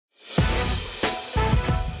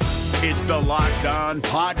It's the Locked On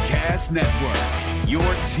Podcast Network, your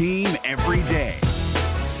team every day.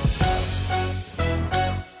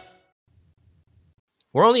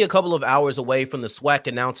 We're only a couple of hours away from the SWAC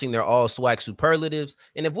announcing their all-SWAC superlatives,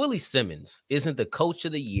 and if Willie Simmons isn't the coach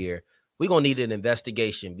of the year, we're going to need an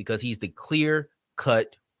investigation because he's the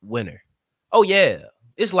clear-cut winner. Oh, yeah,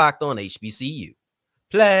 it's Locked On HBCU.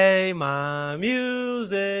 Play my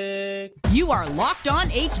music. You are Locked On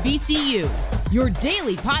HBCU, your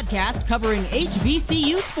daily podcast covering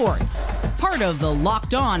HBCU sports. Part of the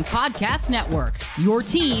Locked On Podcast Network, your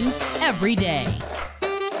team every day.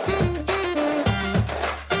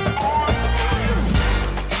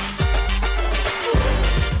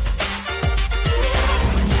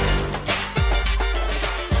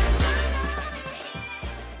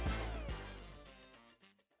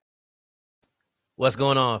 What's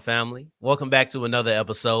going on, family? Welcome back to another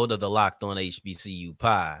episode of the Locked On HBCU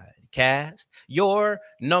podcast, your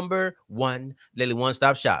number one daily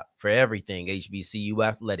one-stop shop for everything HBCU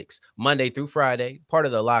athletics, Monday through Friday, part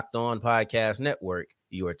of the Locked On Podcast Network,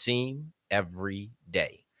 your team every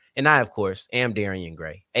day. And I, of course, am Darian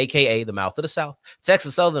Gray, a.k.a. the Mouth of the South,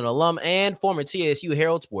 Texas Southern alum and former TSU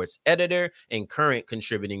Herald Sports editor and current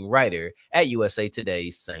contributing writer at USA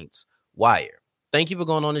Today's Saints Wire. Thank you for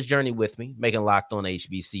going on this journey with me, making Locked On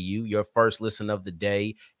HBCU your first listen of the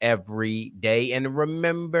day every day. And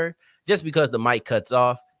remember, just because the mic cuts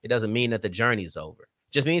off, it doesn't mean that the journey is over.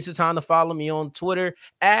 Just means it's time to follow me on Twitter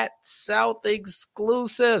at South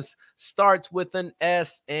Exclusives. Starts with an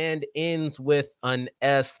S and ends with an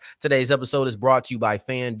S. Today's episode is brought to you by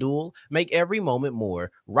FanDuel. Make every moment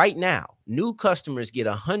more. Right now, new customers get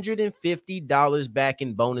 $150 back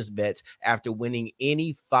in bonus bets after winning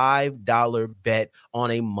any $5 bet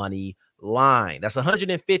on a money line. That's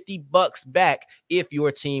 $150 back if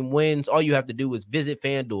your team wins. All you have to do is visit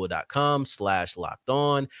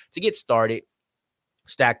FanDuel.com/lockedon to get started.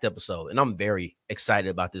 Stacked episode, and I'm very excited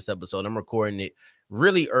about this episode. I'm recording it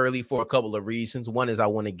really early for a couple of reasons. One is I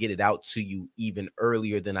want to get it out to you even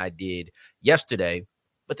earlier than I did yesterday,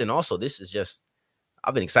 but then also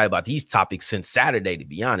I've been excited about these topics since Saturday, to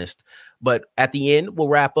be honest. But at the end, we'll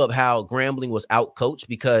wrap up how Grambling was out-coached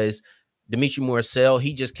because Dimitri Morcell,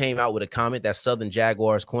 he just came out with a comment, that Southern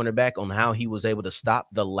Jaguars cornerback, on how he was able to stop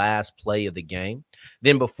the last play of the game.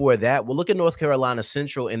 Then before that, we'll look at North Carolina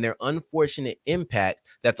Central and their unfortunate impact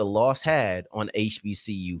that the loss had on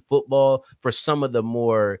HBCU football for some of the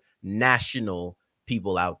more national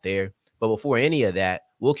people out there. But before any of that,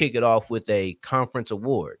 we'll kick it off with a conference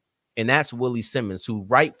award. And that's Willie Simmons, who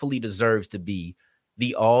rightfully deserves to be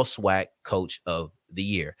the all-SWAC coach of the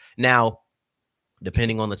year. Now,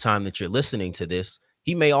 depending on the time that you're listening to this,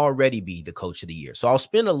 he may already be the coach of the year. So I'll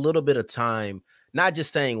spend a little bit of time not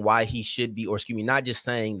just saying why he should be, not just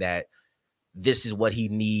saying that this is what he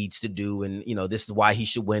needs to do and, this is why he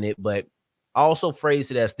should win it, but I also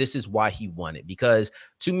phrase it as this is why he won it. Because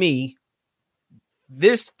to me,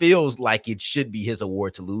 this feels like it should be his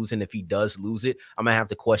award to lose. And if he does lose it, I'm going to have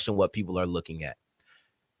to question what people are looking at.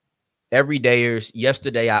 Everydayers,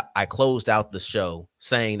 yesterday I closed out the show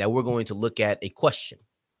saying that we're going to look at a question.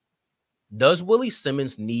 Does Willie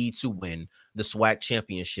Simmons need to win the SWAC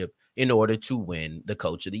championship in order to win the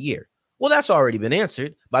coach of the year? Well, that's already been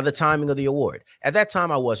answered by the timing of the award. At that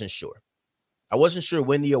time, I wasn't sure. I wasn't sure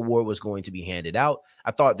when the award was going to be handed out.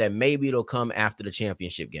 I thought that maybe it'll come after the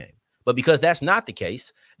championship game. But because that's not the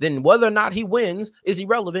case, then whether or not he wins is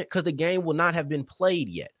irrelevant because the game will not have been played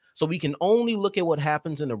yet. So we can only look at what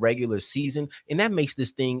happens in the regular season, and that makes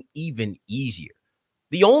this thing even easier.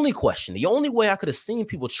 The only way I could have seen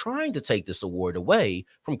people trying to take this award away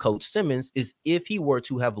from Coach Simmons is if he were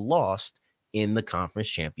to have lost in the conference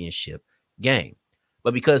championship game.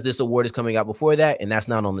 But because this award is coming out before that, and that's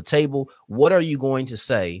not on the table, what are you going to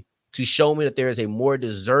say to show me that there is a more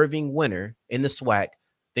deserving winner in the SWAC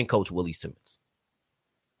than Coach Willie Simmons?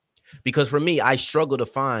 Because for me, I struggle to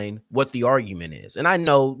find what the argument is. And I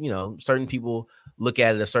know, certain people look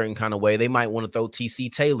at it a certain kind of way. They might want to throw TC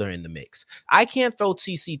Taylor in the mix. I can't throw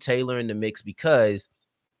TC Taylor in the mix because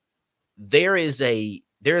there is a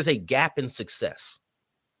gap in success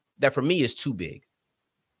that for me is too big.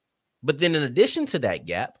 But then in addition to that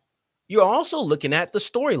gap, you're also looking at the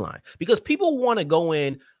storyline because people want to go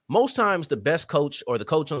in. Most times the best coach or the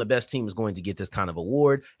coach on the best team is going to get this kind of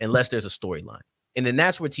award unless there's a storyline. And then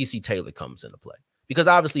that's where TC Taylor comes into play because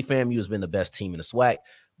obviously FAMU has been the best team in the SWAC,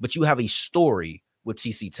 but you have a story with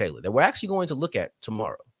TC Taylor that we're actually going to look at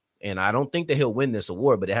tomorrow. And I don't think that he'll win this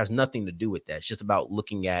award, but it has nothing to do with that. It's just about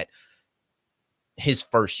looking at his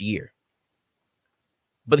first year.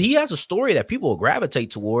 But he has a story that people will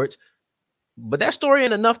gravitate towards, but that story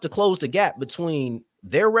ain't enough to close the gap between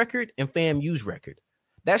their record and FAMU's record.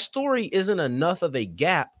 That story isn't enough of a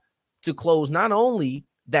gap to close not only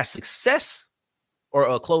that success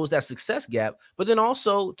or close that success gap, but then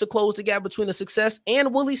also to close the gap between the success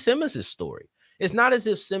and Willie Simmons' story. It's not as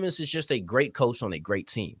if Simmons is just a great coach on a great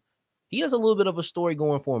team. He has a little bit of a story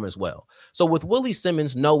going for him as well. So with Willie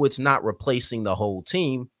Simmons, no, it's not replacing the whole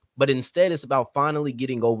team, but instead it's about finally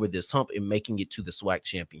getting over this hump and making it to the SWAC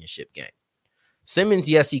championship game. Simmons,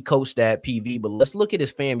 yes, he coached at PV, but let's look at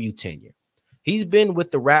his FAMU tenure. He's been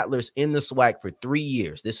with the Rattlers in the SWAC for 3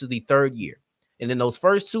 years. This is the 3rd year. And in those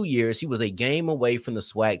first 2 years, he was a game away from the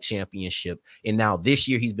SWAC championship. And now this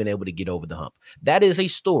year, he's been able to get over the hump. That is a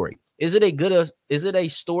story. Is it a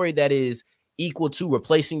story that is equal to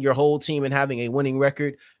replacing your whole team and having a winning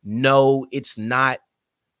record? No, it's not.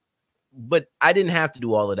 But I didn't have to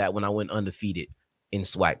do all of that when I went undefeated in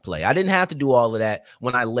SWAC play. I didn't have to do all of that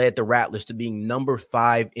when I led the Rattlers to being number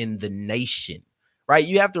 5 in the nation, right?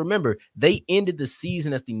 You have to remember, they ended the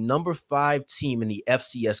season as the number 5 team in the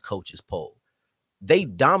FCS coaches poll. They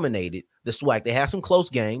dominated the SWAC. They had some close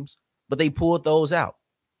games, but they pulled those out.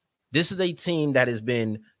 This is a team that has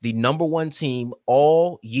been the number 1 team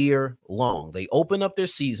all year long. They opened up their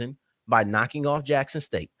season by knocking off Jackson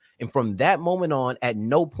State. And from that moment on, at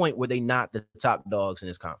no point were they not the top dogs in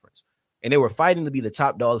this conference. And they were fighting to be the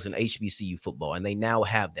top dogs in HBCU football, and they now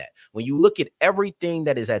have that. When you look at everything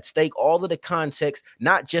that is at stake, all of the context,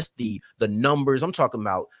 not just the numbers, I'm talking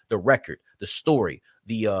about the record, the story,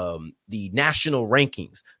 the national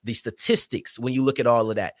rankings, the statistics, when you look at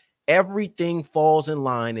all of that, everything falls in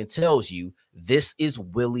line and tells you this is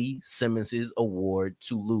Willie Simmons's award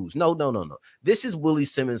to lose. No. This is Willie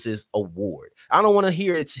Simmons's award. I don't want to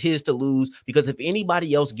hear it's his to lose, because if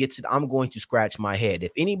anybody else gets it, I'm going to scratch my head.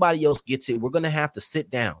 If anybody else gets it, we're going to have to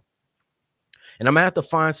sit down and I'm going to have to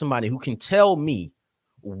find somebody who can tell me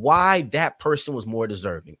why that person was more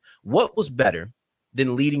deserving. What was better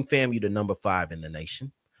than leading FAMU to number 5 in the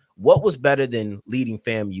nation? What was better than leading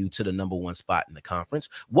FAMU to the number 1 spot in the conference?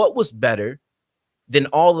 What was better than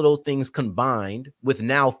all of those things combined with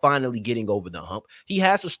now finally getting over the hump? He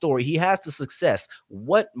has a story. He has the success.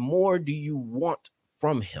 What more do you want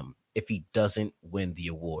from him if he doesn't win the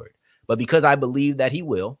award? But because I believe that he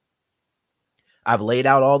will, I've laid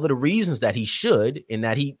out all of the reasons that he should and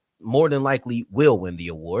that he more than likely will win the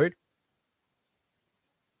award.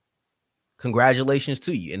 Congratulations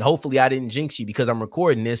to you. And hopefully I didn't jinx you, because I'm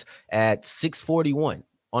recording this at 6:41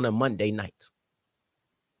 on a Monday night.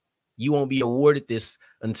 You won't be awarded this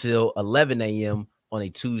until 11 a.m. on a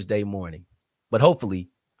Tuesday morning. But hopefully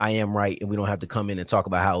I am right, and we don't have to come in and talk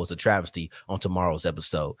about how it was a travesty on tomorrow's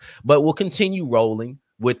episode. But we'll continue rolling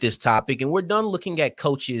with this topic, and we're done looking at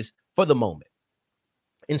coaches for the moment.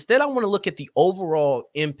 Instead, I want to look at the overall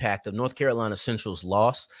impact of North Carolina Central's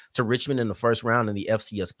loss to Richmond in the first round in the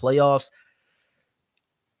FCS playoffs.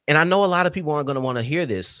 And I know a lot of people aren't going to want to hear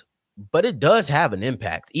this, but it does have an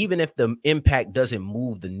impact, even if the impact doesn't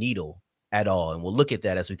move the needle at all. And we'll look at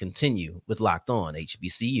that as we continue with Locked On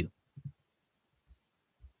HBCU.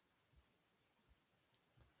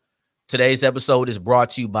 Today's episode is brought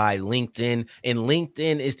to you by LinkedIn, and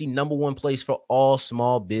LinkedIn is the number 1 place for all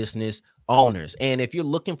small business owners. And if you're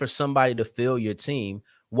looking for somebody to fill your team,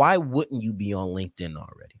 why wouldn't you be on LinkedIn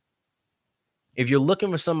already? If you're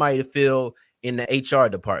looking for somebody to fill in the HR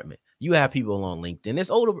department, you have people on LinkedIn.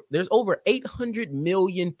 There's over 800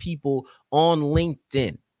 million people on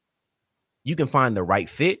LinkedIn. You can find the right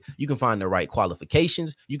fit. You can find the right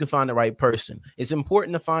qualifications. You can find the right person. It's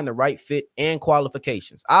important to find the right fit and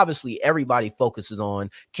qualifications. Obviously, everybody focuses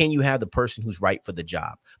on, can you have the person who's right for the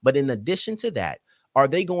job? But in addition to that, are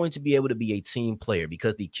they going to be able to be a team player?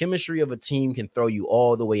 Because the chemistry of a team can throw you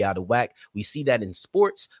all the way out of whack. We see that in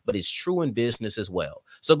sports, but it's true in business as well.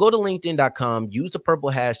 So go to LinkedIn.com, use the purple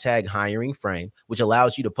hashtag hiring frame, which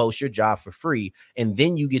allows you to post your job for free. And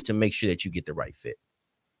then you get to make sure that you get the right fit.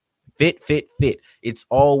 Fit. It's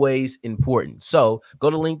always important. So go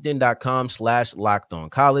to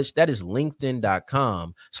LinkedIn.com/LockedOnCollege. That is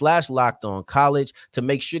LinkedIn.com/LockedOnCollege to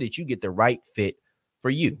make sure that you get the right fit for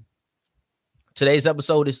you. Today's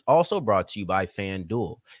episode is also brought to you by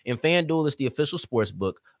FanDuel. And FanDuel is the official sports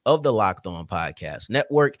book of the Locked On Podcast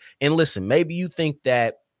Network. And listen, maybe you think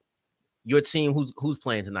that your team, who's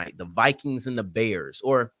playing tonight, the Vikings and the Bears,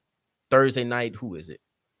 or Thursday night, who is it?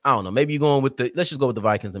 I don't know. Maybe you're going with let's just go with the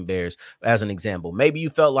Vikings and Bears as an example. Maybe you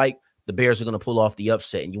felt like the Bears are going to pull off the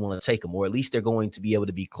upset and you want to take them, or at least they're going to be able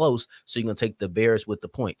to be close. So you're going to take the Bears with the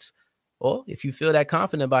points. Or if you feel that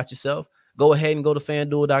confident about yourself, go ahead and go to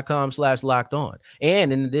FanDuel.com/LockedOn.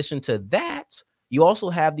 And in addition to that, you also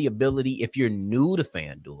have the ability, if you're new to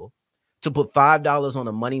FanDuel, to put $5 on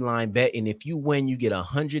a money line bet. And if you win, you get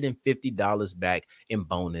 $150 back in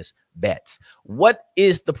bonus bets. What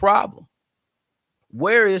is the problem?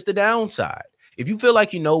 Where is the downside? If you feel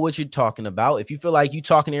like you know what you're talking about, if you feel like you're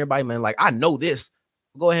talking to everybody, man, like, I know this,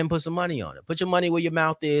 go ahead and put some money on it. Put your money where your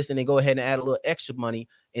mouth is, and then go ahead and add a little extra money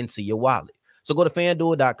into your wallet. So go to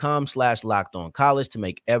FanDuel.com/LockedOnCollege to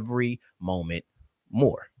make every moment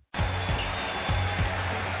more.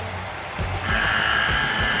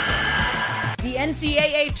 The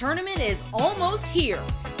NCAA tournament is almost here,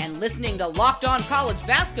 and listening to Locked On College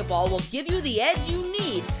Basketball will give you the edge you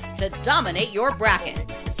need to dominate your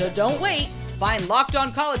bracket. So don't wait. Find Locked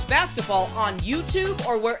On College Basketball on YouTube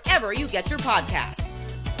or wherever you get your podcasts.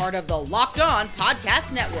 Part of the Locked On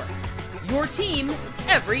Podcast Network. Your team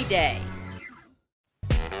every day.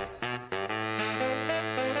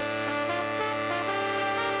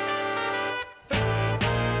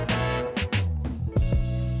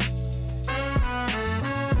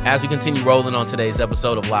 As we continue rolling on today's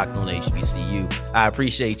episode of Locked On HBCU, I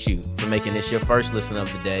appreciate you for making this your first listen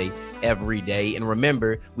of the day every day. And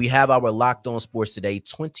remember, we have our Locked On Sports Today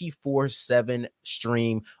 24/7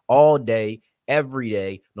 stream all day, every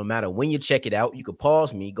day, no matter when you check it out. You could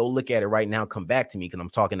pause me, go look at it right now, come back to me because I'm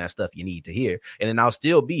talking that stuff you need to hear. And then I'll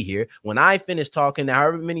still be here. When I finish talking,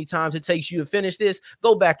 however many times it takes you to finish this,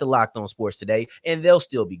 go back to Locked On Sports Today and they'll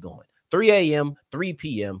still be going. 3 a.m., 3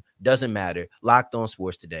 p.m., doesn't matter. Locked On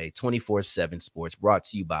Sports Today, 24/7 sports, brought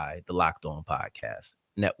to you by the Locked On Podcast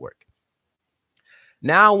Network.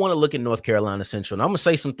 Now I want to look at North Carolina Central, and I'm going to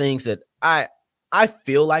say some things that I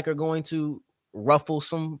feel like are going to ruffle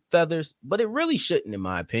some feathers, but it really shouldn't, in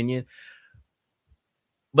my opinion.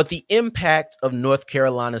 But the impact of North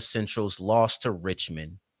Carolina Central's loss to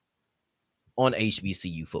Richmond on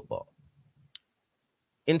HBCU football.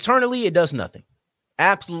 Internally, it does nothing.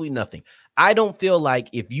 Absolutely nothing. I don't feel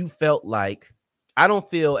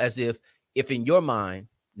as if in your mind,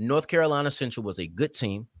 North Carolina Central was a good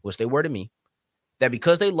team, which they were to me, that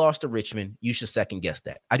because they lost to Richmond, you should second guess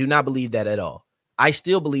that. I do not believe that at all. I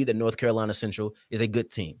still believe that North Carolina Central is a good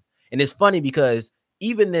team. And it's funny because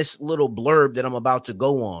even this little blurb that I'm about to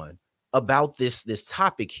go on about this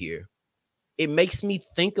topic here, it makes me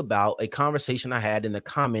think about a conversation I had in the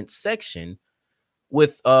comments section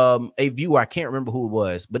with a viewer. I can't remember who it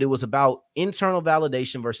was, but it was about internal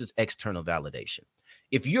validation versus external validation.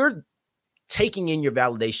 If you're taking in your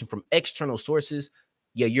validation from external sources,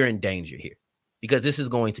 yeah, you're in danger here because this is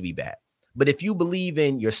going to be bad. But if you believe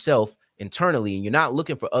in yourself internally and you're not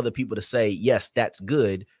looking for other people to say, yes, that's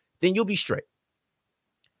good, then you'll be straight.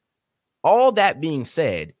 All that being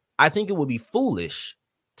said, I think it would be foolish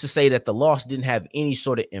to say that the loss didn't have any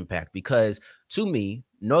sort of impact because to me,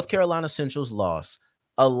 North Carolina Central's loss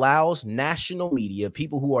allows national media,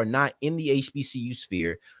 people who are not in the HBCU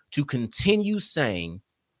sphere, to continue saying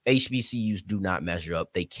HBCUs do not measure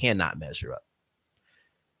up. They cannot measure up.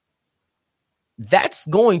 That's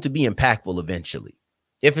going to be impactful eventually,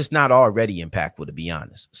 if it's not already impactful, to be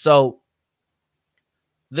honest. So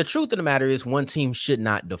the truth of the matter is one team should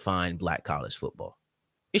not define Black college football.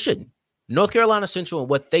 It shouldn't. North Carolina Central and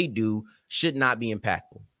what they do should not be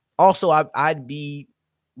impactful. Also, I'd be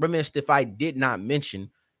remiss if I did not mention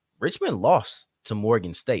Richmond lost to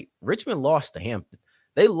Morgan State. Richmond lost to Hampton.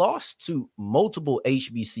 They lost to multiple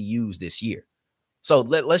HBCUs this year. So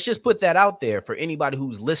let's just put that out there for anybody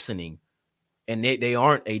who's listening and they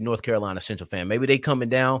aren't a North Carolina Central fan. Maybe they coming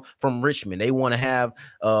down from Richmond. They want to have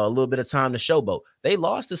a little bit of time to showboat. They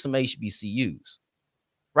lost to some HBCUs,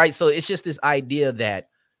 right? So it's just this idea that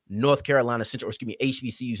North Carolina Central, or excuse me,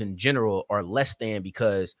 HBCUs in general are less than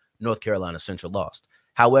because North Carolina Central lost.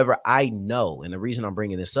 However, I know, and the reason I'm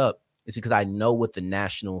bringing this up is because I know what the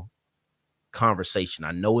national conversation,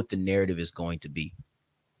 I know what the narrative is going to be.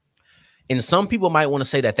 And some people might want to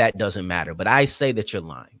say that doesn't matter, but I say that you're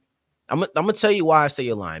lying. I'm going to tell you why I say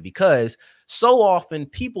you're lying, because so often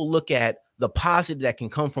people look at the positive that can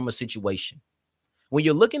come from a situation. When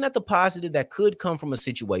you're looking at the positive that could come from a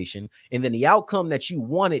situation and then the outcome that you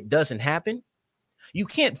wanted doesn't happen, you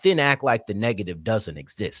can't then act like the negative doesn't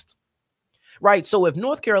exist. Right. So if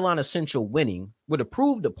North Carolina Central winning would have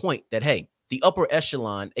proved the point that, hey, the upper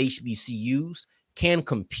echelon HBCUs can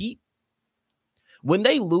compete, when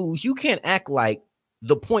they lose, you can't act like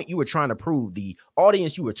the point you were trying to prove, the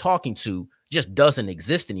audience you were talking to, just doesn't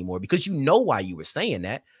exist anymore, because you know why you were saying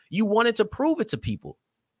that. You wanted to prove it to people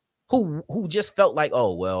who just felt like,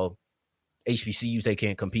 oh, well, HBCUs, they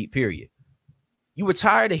can't compete, period. You were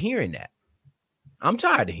tired of hearing that. I'm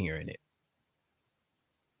tired of hearing it.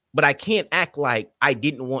 But I can't act like I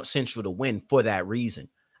didn't want Central to win for that reason.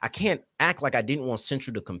 I can't act like I didn't want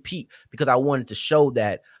Central to compete because I wanted to show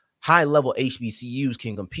that high level HBCUs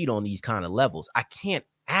can compete on these kind of levels. I can't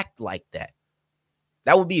act like that.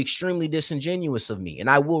 That would be extremely disingenuous of me. And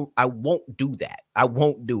I won't do that. I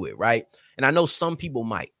won't do it. Right. And I know some people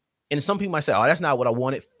might. And some people might say, oh, that's not what I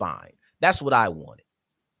wanted. Fine. That's what I wanted.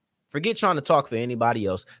 Forget trying to talk for anybody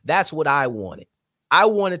else. That's what I wanted. I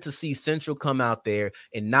wanted to see Central come out there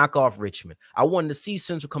and knock off Richmond. I wanted to see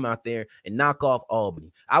Central come out there and knock off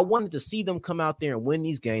Albany. I wanted to see them come out there and win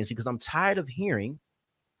these games because I'm tired of hearing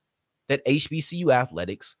that HBCU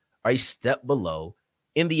athletics are a step below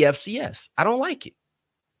in the FCS. I don't like it.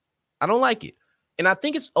 I don't like it. And I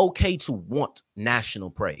think it's okay to want national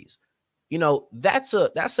praise. You know, that's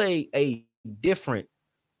a different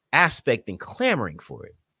aspect than clamoring for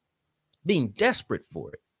it, being desperate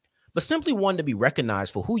for it, but simply wanting to be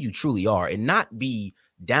recognized for who you truly are and not be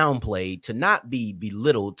downplayed, to not be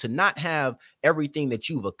belittled, to not have everything that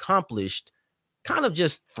you've accomplished kind of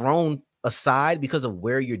just thrown aside because of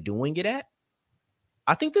where you're doing it at.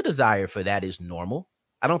 I think the desire for that is normal.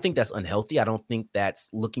 I don't think that's unhealthy. I don't think that's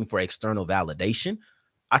looking for external validation.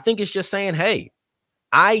 I think it's just saying, hey,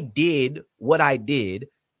 I did what I did,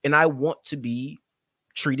 and I want to be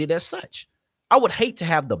treated as such. I would hate to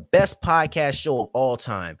have the best podcast show of all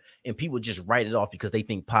time and people just write it off because they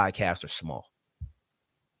think podcasts are small.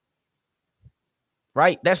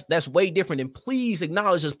 Right? That's way different. And please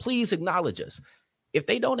acknowledge us. Please acknowledge us. If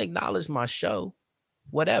they don't acknowledge my show,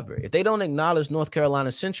 whatever. If they don't acknowledge North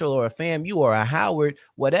Carolina Central or a FAMU or a Howard,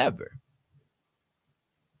 whatever.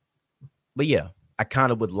 But yeah, I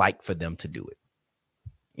kind of would like for them to do it.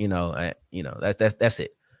 That's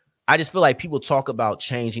it. I just feel like people talk about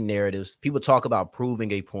changing narratives. People talk about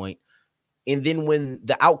proving a point. And then when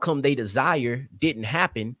the outcome they desire didn't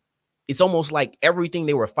happen, it's almost like everything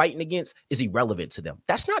they were fighting against is irrelevant to them.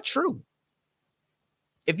 That's not true.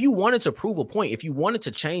 If you wanted to prove a point, if you wanted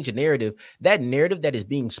to change a narrative, that narrative that is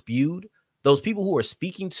being spewed, those people who are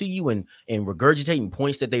speaking to you and regurgitating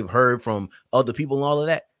points that they've heard from other people and all of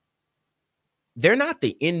that, they're not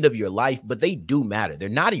the end of your life, but they do matter. They're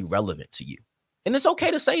not irrelevant to you. And it's okay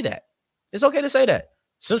to say that. It's okay to say that.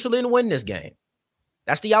 Central didn't win this game.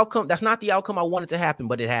 That's the outcome. That's not the outcome I wanted to happen,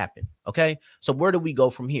 but it happened. Okay. So where do we go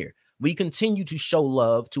from here? We continue to show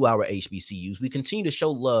love to our HBCUs. We continue to show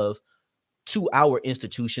love to our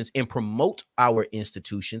institutions and promote our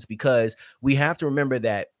institutions, because we have to remember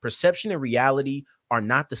that perception and reality are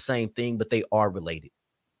not the same thing, but they are related.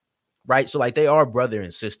 Right. So like they are brother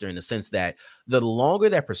and sister in the sense that the longer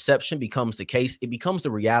that perception becomes the case, it becomes the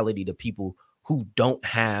reality to people who don't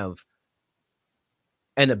have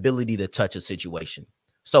an ability to touch a situation.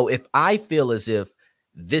 So if I feel as if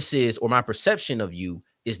this is, or my perception of you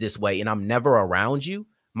is this way, and I'm never around you,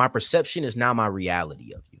 my perception is now my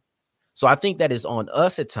reality of you. So I think that is on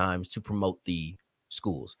us at times to promote the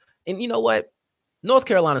schools. And you know what? North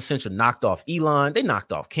Carolina Central knocked off Elon. They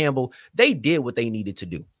knocked off Campbell. They did what they needed to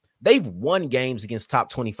do. They've won games against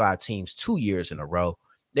top 25 teams 2 years in a row.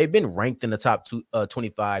 They've been ranked in the top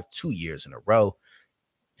 25 2 years in a row.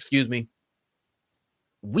 Excuse me.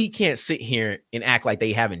 We can't sit here and act like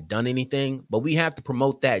they haven't done anything, but we have to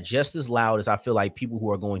promote that just as loud as I feel like people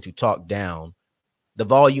who are going to talk down. The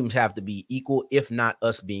volumes have to be equal, if not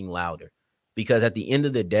us being louder, because at the end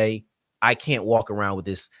of the day, I can't walk around with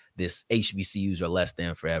this HBCUs are less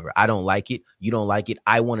than forever. I don't like it. You don't like it.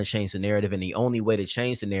 I want to change the narrative. And the only way to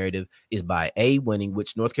change the narrative is by A, winning,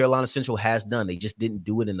 which North Carolina Central has done. They just didn't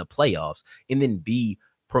do it in the playoffs. And then B,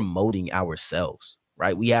 promoting ourselves,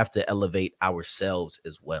 right? We have to elevate ourselves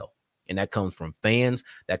as well. And that comes from fans.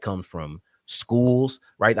 That comes from schools,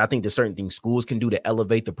 right? I think there's certain things schools can do to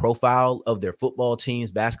elevate the profile of their football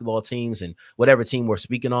teams, basketball teams, and whatever team we're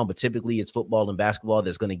speaking on. But typically it's football and basketball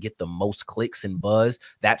that's going to get the most clicks and buzz.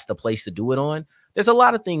 That's the place to do it on. There's a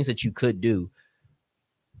lot of things that you could do,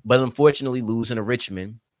 but unfortunately losing to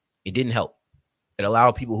Richmond, it didn't help. It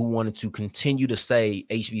allowed people who wanted to continue to say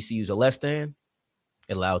HBCUs are less than,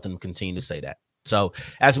 it allowed them to continue to say that. So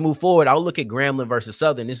as we move forward, I'll look at Grambling versus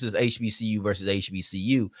Southern. This is HBCU versus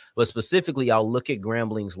HBCU, but specifically, I'll look at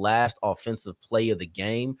Grambling's last offensive play of the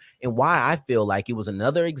game and why I feel like it was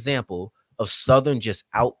another example of Southern just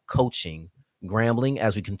out coaching Grambling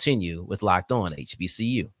as we continue with Locked On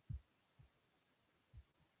HBCU.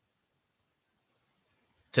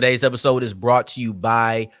 Today's episode is brought to you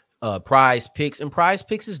by Prize Picks, and Prize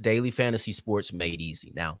Picks is daily fantasy sports made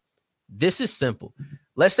easy. Now, this is simple.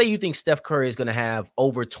 Let's say you think Steph Curry is going to have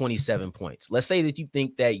over 27 points. Let's say that you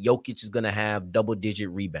think that Jokic is going to have double-digit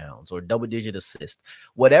rebounds or double-digit assists.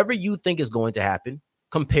 Whatever you think is going to happen,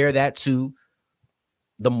 compare that to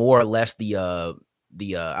the more or less I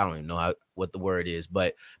don't even know what the word is,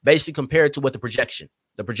 but basically compare it to what the projection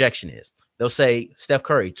the projection is. They'll say Steph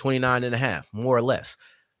Curry, 29.5, more or less.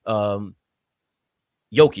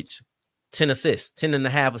 Jokic, 10 assists,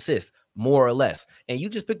 10.5 assists, more or less. And you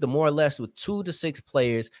just pick the more or less with 2 to 6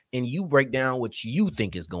 players, and you break down what you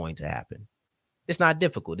think is going to happen. It's not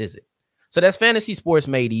difficult, is it? So that's fantasy sports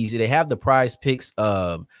made easy. They have the Prize Picks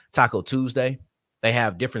Taco Tuesday. They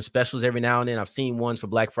have different specials every now and then. I've seen ones for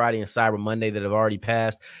Black Friday and Cyber Monday that have already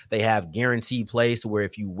passed. They have guaranteed plays to where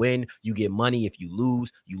if you win, you get money. If you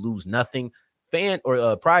lose nothing.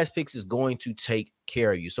 Prize Picks is going to take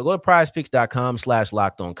care of you. So go to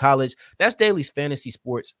prizepicks.com/lockedoncollege. That's daily fantasy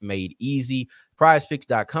sports made easy.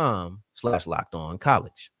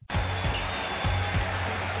 prizepicks.com/lockedoncollege.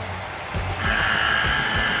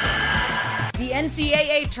 The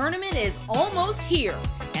NCAA tournament is almost here,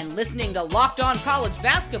 and listening to Locked On College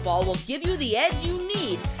Basketball will give you the edge you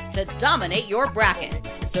need to dominate your bracket.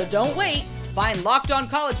 So don't wait. Find Locked On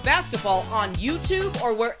College Basketball on YouTube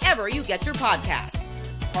or wherever you get your podcasts.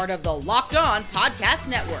 Part of the Locked On Podcast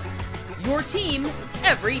Network. Your team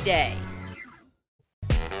every day.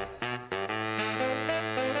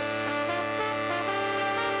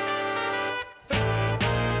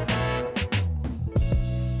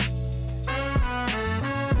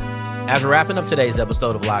 As we're wrapping up today's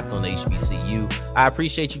episode of Locked On HBCU, I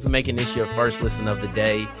appreciate you for making this your first listen of the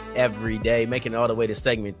day, every day, making it all the way to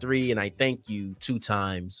segment 3. And I thank you 2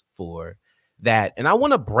 times for that. And I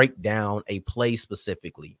want to break down a play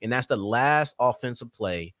specifically, and that's the last offensive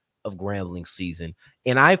play of Grambling's season.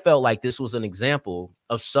 And I felt like this was an example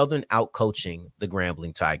of Southern outcoaching the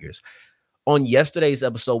Grambling Tigers. On yesterday's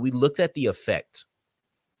episode, we looked at the effect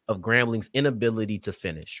of Grambling's inability to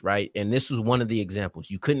finish, right? And this was one of the examples.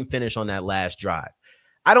 You couldn't finish on that last drive.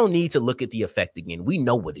 I don't need to look at the effect again. We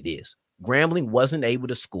know what it is. Grambling wasn't able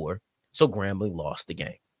to score, so Grambling lost the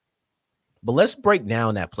game. But let's break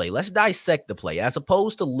down that play. Let's dissect the play. As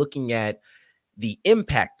opposed to looking at the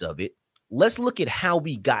impact of it, let's look at how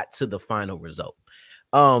we got to the final result.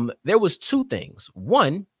 There was 2 things.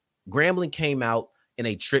 One, Grambling came out in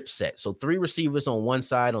a trip set. So 3 receivers on one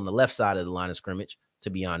side, on the left side of the line of scrimmage, to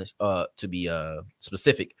be honest, to be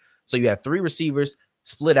specific. So you have 3 receivers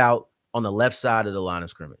split out on the left side of the line of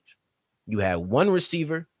scrimmage. You had 1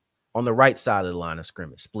 receiver on the right side of the line of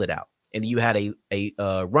scrimmage, split out. And you had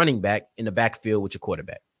a running back in the backfield with your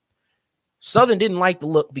quarterback. Southern didn't like the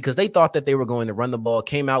look because they thought that they were going to run the ball,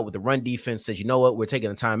 came out with the run defense, said, you know what, we're taking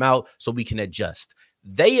a timeout so we can adjust.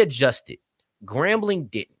 They adjusted. Grambling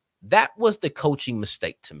didn't. That was the coaching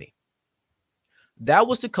mistake to me. That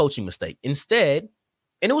was the coaching mistake. Instead,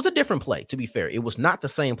 and it was a different play, to be fair. It was not the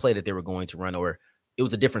same play that they were going to run, or it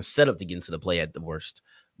was a different setup to get into the play at the worst.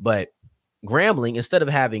 But Grambling, instead of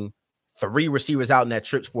having 3 receivers out in that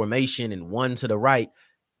trips formation and 1 to the right,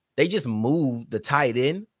 they just moved the tight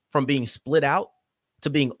end from being split out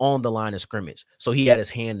to being on the line of scrimmage. So he had his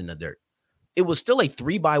hand in the dirt. It was still a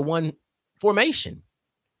 3-by-1 formation.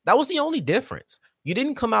 That was the only difference. You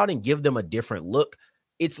didn't come out and give them a different look.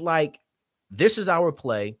 It's like, this is our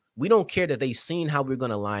play. We don't care that they've seen how we're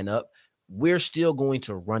going to line up. We're still going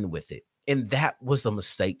to run with it. And that was a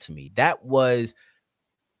mistake to me. That was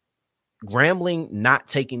Grambling not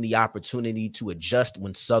taking the opportunity to adjust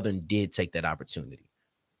when Southern did take that opportunity.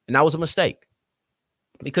 And that was a mistake.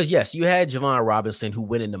 Because, yes, you had Javon Robinson who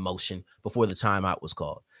went into motion before the timeout was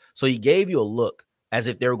called. So he gave you a look as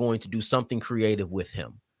if they were going to do something creative with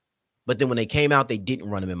him. But then when they came out, they didn't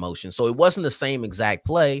run him in motion. So it wasn't the same exact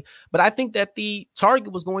play, but I think that the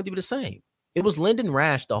target was going to be the same. It was Lyndon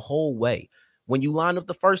Rash the whole way. When you line up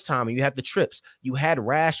the first time and you have the trips, you had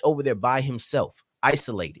Rash over there by himself,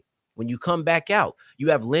 isolated. When you come back out, you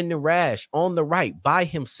have Lyndon Rash on the right by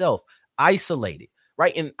himself, isolated,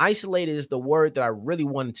 right? And isolated is the word that I really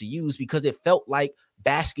wanted to use because it felt like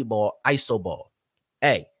basketball, iso ball.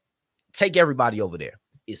 Hey, take everybody over there.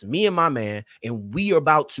 It's me and my man, and we are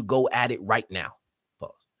about to go at it right now.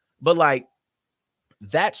 But like,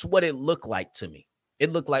 that's what it looked like to me.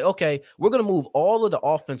 It looked like, okay, we're going to move all of the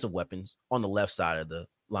offensive weapons on the left side of the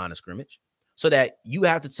line of scrimmage so that you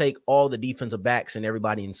have to take all the defensive backs and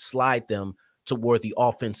everybody and slide them toward the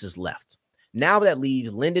offense's left. Now that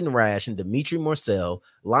leaves Lyndon Rash and Dimitri Morcell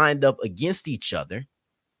lined up against each other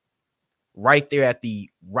right there at the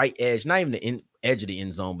right edge, not even the edge of the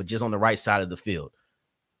end zone, but just on the right side of the field.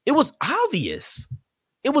 It was obvious.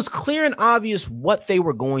 It was clear and obvious what they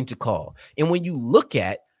were going to call. And when you look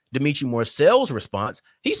at Dimitri Morcell's response,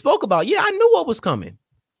 he spoke about, yeah, I knew what was coming.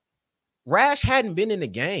 Rash hadn't been in the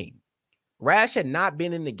game. Rash had not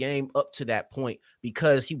been in the game up to that point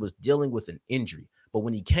because he was dealing with an injury. But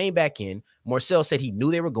when he came back in, Marcel said he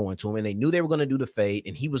knew they were going to him and they knew they were going to do the fade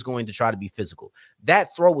and he was going to try to be physical.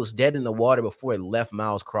 That throw was dead in the water before it left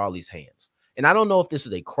Miles Crawley's hands. And I don't know if this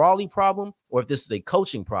is a Crawley problem or if this is a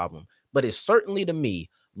coaching problem, but it certainly to me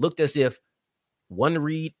looked as if one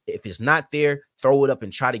read, if it's not there, throw it up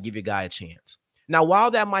and try to give your guy a chance. Now,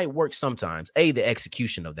 while that might work sometimes, A, the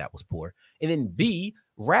execution of that was poor. And then B,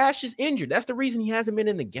 Rash is injured. That's the reason he hasn't been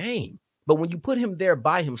in the game. But when you put him there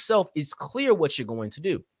by himself, it's clear what you're going to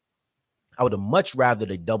do. I would have much rather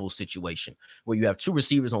the double situation where you have two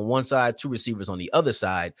receivers on one side, two receivers on the other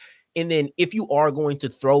side. And then if you are going to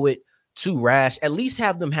throw it to Rash, at least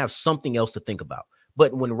have them have something else to think about.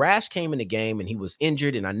 But when Rash came in the game and he was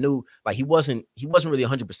injured and I knew like he wasn't really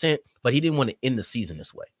 100%, but he didn't want to end the season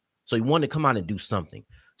this way. So he wanted to come out and do something.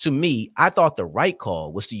 To me, I thought the right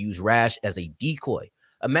call was to use Rash as a decoy.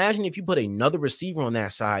 Imagine if you put another receiver on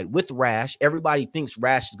that side with Rash, everybody thinks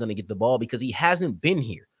Rash is going to get the ball because he hasn't been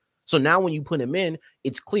here. So now when you put him in,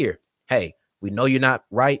 it's clear, hey, we know you're not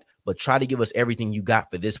right, but try to give us everything you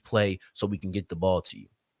got for this play so we can get the ball to you.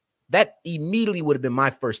 That immediately would have been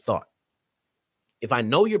my first thought. If I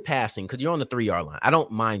know you're passing, because you're on the 3-yard line, I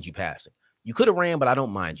don't mind you passing. You could have ran, but I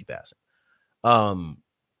don't mind you passing.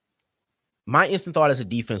 My instant thought as a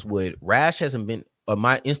defense would Rash hasn't been, or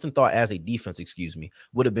my instant thought as a defense,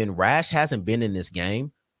 would have been Rash hasn't been in this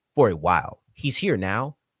game for a while. He's here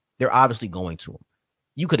now. They're obviously going to him.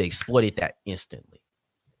 You could have exploited that instantly.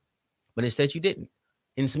 But instead you didn't.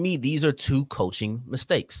 And to me, these are two coaching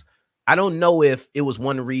mistakes. I don't know if it was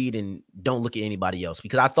one read and don't look at anybody else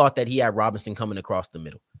because I thought that he had Robinson coming across the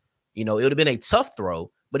middle. You know, it would have been a tough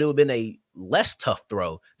throw, but it would have been a less tough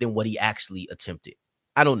throw than what he actually attempted.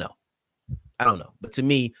 I don't know. But to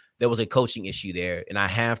me, there was a coaching issue there, and I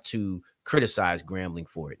have to criticize Grambling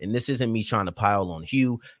for it. And this isn't me trying to pile on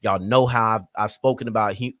Hugh. Y'all know how I've spoken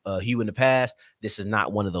about Hugh in the past. This is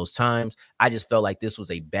not one of those times. I just felt like this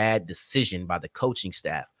was a bad decision by the coaching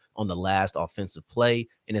staff on the last offensive play,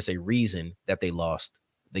 and it's a reason that they lost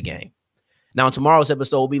the game. Now, in tomorrow's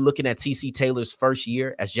episode, we'll be looking at TC Taylor's first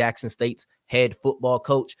year as Jackson State's head football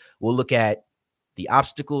coach. We'll look at the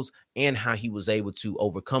obstacles and how he was able to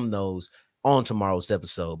overcome those on tomorrow's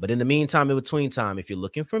episode. But in the meantime, in between time, if you're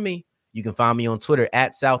looking for me, you can find me on Twitter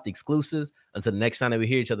at South Exclusives. Until the next time that we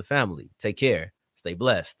hear each other, family, take care. Stay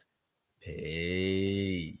blessed.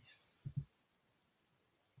 Peace.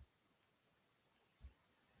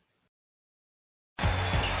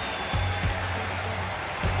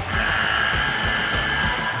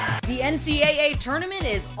 The NCAA tournament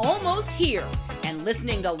is almost here, and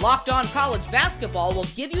listening to Locked On College Basketball will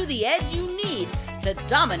give you the edge you need to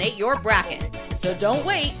dominate your bracket. So don't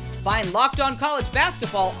wait. Find Locked On College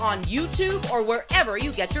Basketball on YouTube or wherever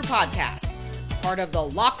you get your podcasts. Part of the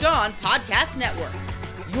Locked On Podcast Network.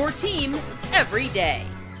 Your team every day.